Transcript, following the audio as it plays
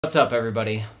What's up,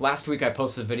 everybody? Last week I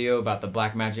posted a video about the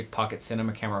Blackmagic Pocket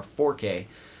Cinema Camera 4K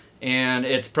and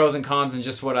its pros and cons and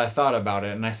just what I thought about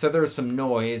it. And I said there was some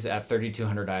noise at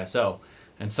 3200 ISO.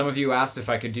 And some of you asked if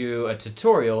I could do a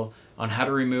tutorial on how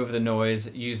to remove the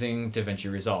noise using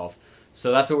Davinci Resolve.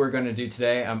 So that's what we're going to do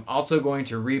today. I'm also going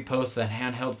to repost that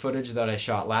handheld footage that I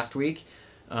shot last week.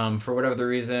 For whatever the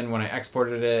reason, when I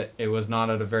exported it, it was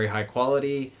not at a very high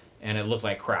quality and it looked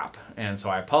like crap. And so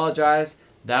I apologize.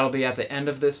 That'll be at the end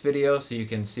of this video so you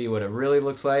can see what it really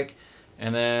looks like.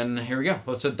 And then here we go.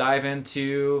 Let's just dive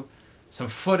into some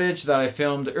footage that I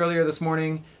filmed earlier this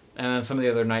morning and then some of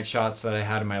the other night shots that I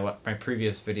had in my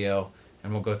previous video.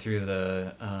 And we'll go through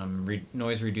the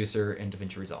noise reducer in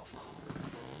Davinci Resolve.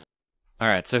 All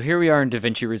right, so here we are in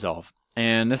Davinci Resolve.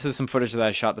 And this is some footage that I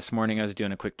shot this morning. I was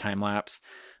doing a quick time lapse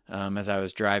as I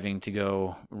was driving to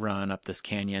go run up this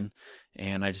canyon.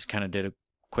 And I just kind of did a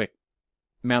quick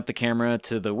mount the camera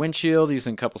to the windshield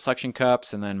using a couple suction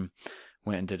cups and then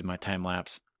went and did my time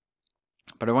lapse.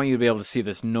 But I want you to be able to see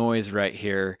this noise right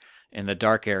here in the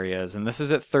dark areas. And this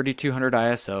is at 3200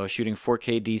 ISO, shooting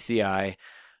 4K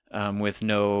DCI with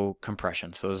no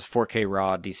compression. So this is 4K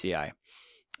raw DCI.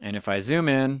 And if I zoom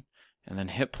in and then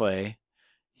hit play,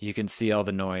 you can see all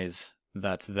the noise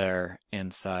that's there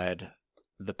inside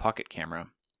the pocket camera.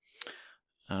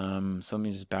 So let me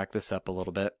just back this up a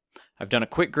little bit. I've done a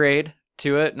quick grade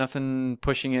to it, nothing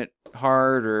pushing it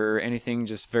hard or anything,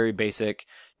 just very basic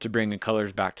to bring the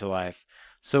colors back to life.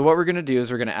 So what we're going to do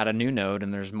is we're going to add a new node,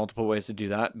 and there's multiple ways to do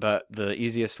that, but the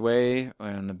easiest way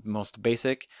and the most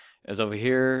basic is over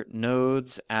here,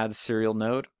 nodes, add serial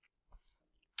node.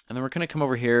 And then we're going to come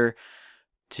over here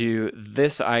to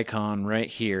this icon right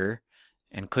here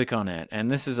and click on it. And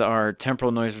this is our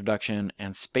temporal noise reduction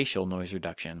and spatial noise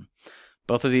reduction.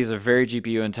 Both of these are very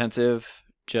GPU intensive,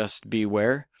 just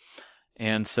beware.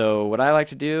 And so what I like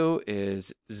to do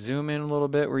is zoom in a little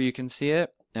bit where you can see it.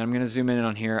 And I'm going to zoom in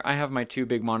on here. I have my two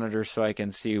big monitors so I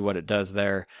can see what it does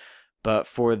there. But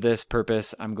for this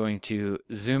purpose, I'm going to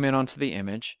zoom in onto the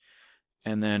image.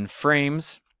 And then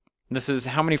frames. This is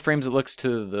how many frames it looks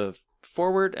to the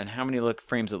forward and how many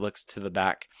frames it looks to the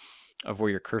back of where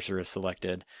your cursor is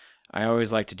selected. I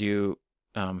always like to do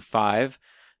 5.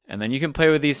 And then you can play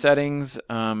with these settings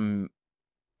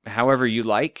however you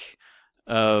like,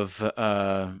 of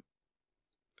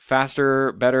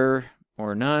faster, better,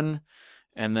 or none.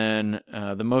 And then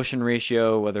the motion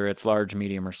ratio, whether it's large,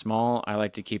 medium, or small, I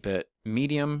like to keep it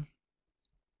medium.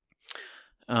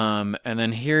 And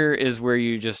then here is where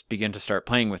you just begin to start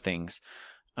playing with things.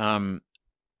 I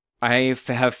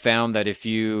have found that if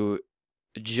you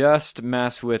just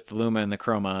mess with Luma and the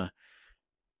chroma,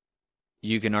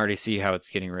 you can already see how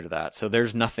it's getting rid of that. So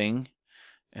there's nothing.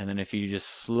 And then if you just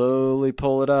slowly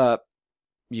pull it up,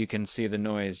 you can see the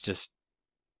noise just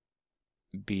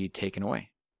be taken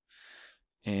away.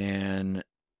 And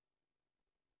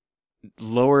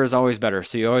lower is always better.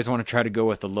 So you always want to try to go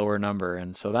with the lower number.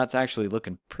 And so that's actually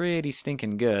looking pretty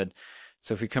stinking good.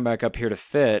 So if we come back up here to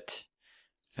fit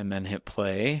and then hit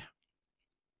play,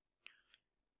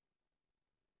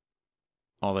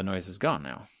 all the noise is gone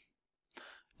now.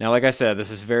 Now, like I said,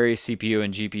 this is very CPU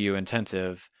and GPU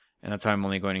intensive, and that's why I'm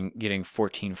only getting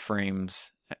 14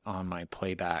 frames on my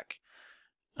playback.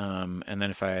 And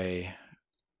then if I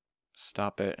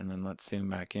stop it and then let's zoom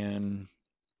back in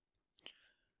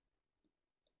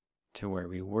to where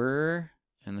we were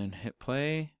and then hit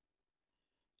play,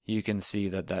 you can see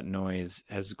that that noise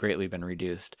has greatly been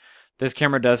reduced. This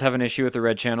camera does have an issue with the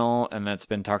red channel, and that's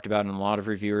been talked about in a lot of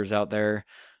reviewers out there.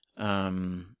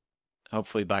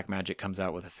 Hopefully Blackmagic comes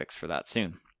out with a fix for that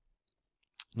soon.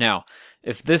 Now,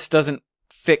 if this doesn't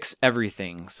fix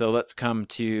everything, so let's come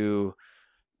to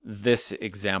this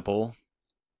example.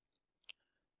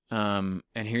 And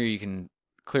here you can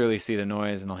clearly see the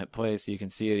noise, and I'll hit play so you can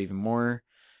see it even more.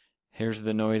 Here's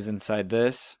the noise inside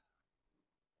this.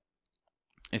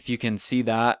 If you can see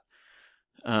that,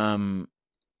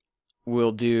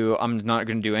 we'll do, I'm not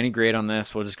going to do any grade on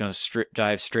this. We're just going to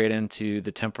dive straight into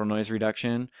the temporal noise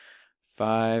reduction.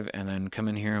 5, and then come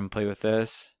in here and play with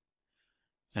this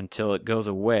until it goes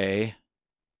away.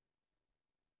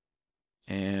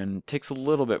 And it takes a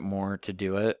little bit more to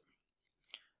do it.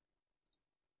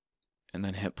 And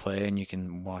then hit play and you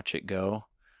can watch it go.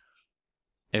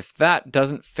 If that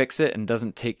doesn't fix it and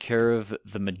doesn't take care of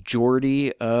the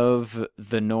majority of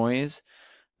the noise,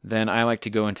 then I like to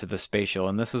go into the spatial.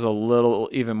 And this is a little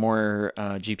even more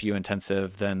GPU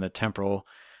intensive than the temporal.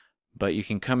 But you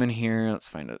can come in here, let's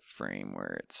find a frame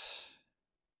where it's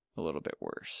a little bit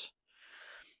worse.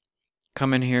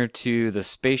 Come in here to the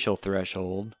spatial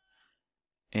threshold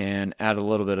and add a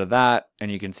little bit of that, and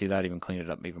you can see that even clean it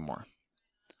up even more.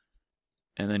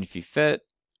 And then if you fit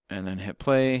and then hit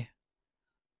play,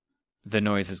 the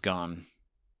noise is gone,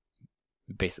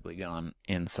 basically gone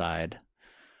inside.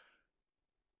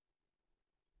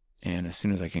 And as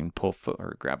soon as I can pull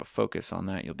or grab a focus on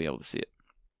that, you'll be able to see it.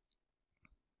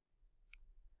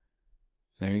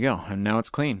 There you go. And now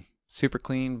it's clean. Super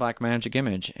clean Blackmagic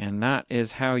image. And that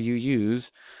is how you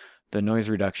use the noise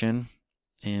reduction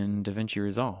in Davinci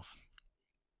Resolve.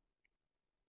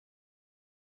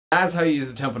 That's how you use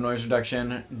the temporal noise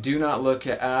reduction. Do not look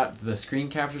at the screen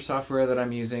capture software that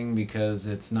I'm using because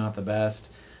it's not the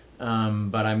best.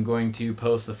 But I'm going to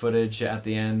post the footage at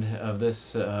the end of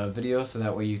this video so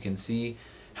that way you can see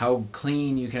how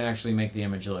clean you can actually make the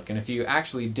image look. And if you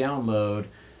actually download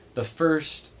the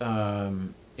first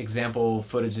example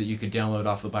footage that you could download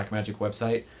off the Blackmagic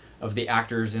website of the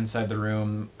actors inside the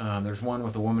room, there's one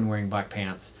with a woman wearing black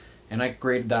pants. And I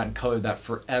graded that and colored that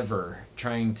forever,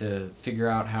 trying to figure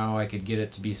out how I could get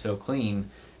it to be so clean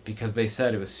because they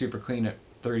said it was super clean at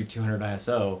 3200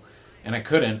 ISO. And I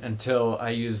couldn't until I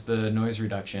used the noise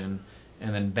reduction,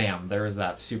 and then bam, there was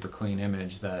that super clean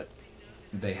image that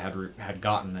they had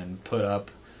gotten and put up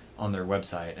on their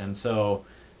website. And so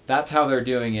that's how they're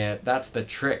doing it. That's the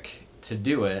trick to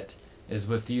do it, is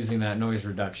with using that noise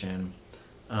reduction.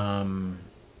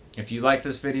 If you like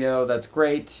this video, that's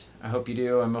great. I hope you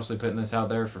do. I'm mostly putting this out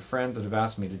there for friends that have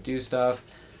asked me to do stuff.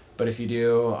 But if you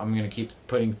do, I'm going to keep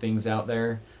putting things out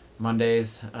there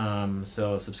Mondays.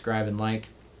 So subscribe and like.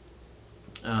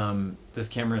 This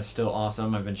camera is still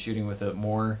awesome. I've been shooting with it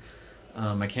more.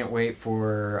 I can't wait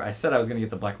for... I said I was going to get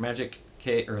the Blackmagic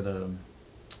cage, or the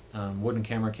wooden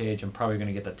camera cage. I'm probably going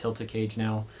to get the tilted cage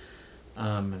now.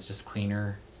 It's just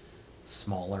cleaner,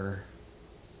 smaller,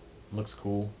 looks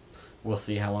cool. We'll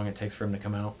see how long it takes for him to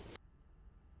come out.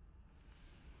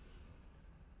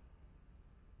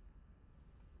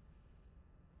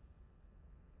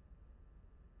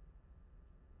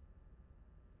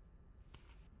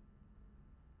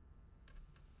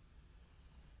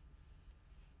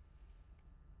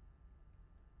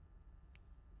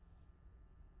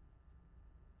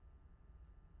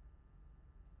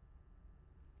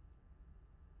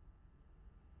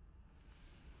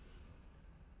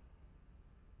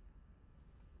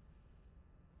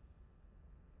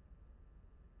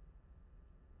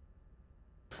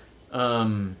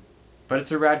 But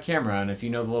it's a rad camera, and if you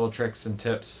know the little tricks and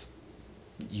tips,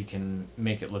 you can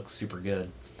make it look super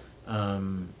good.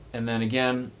 And then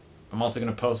again, I'm also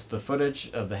going to post the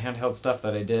footage of the handheld stuff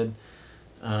that I did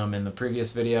in the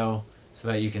previous video so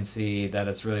that you can see that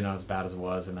it's really not as bad as it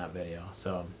was in that video.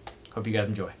 So, hope you guys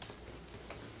enjoy.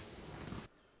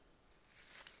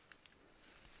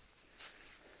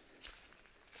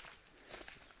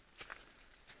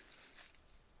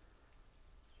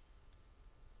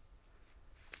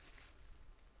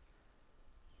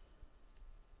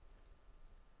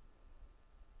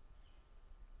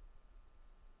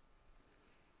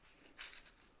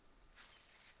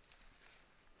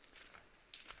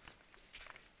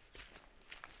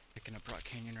 Picking up Rock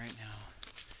Canyon right now,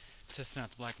 testing out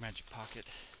the Blackmagic Pocket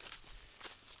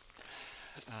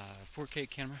 4K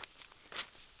camera.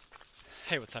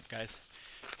 Hey, what's up guys?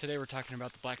 Today we're talking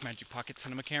about the Blackmagic Pocket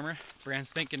Cinema camera, brand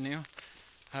spanking new.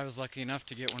 I was lucky enough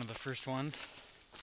to get one of the first ones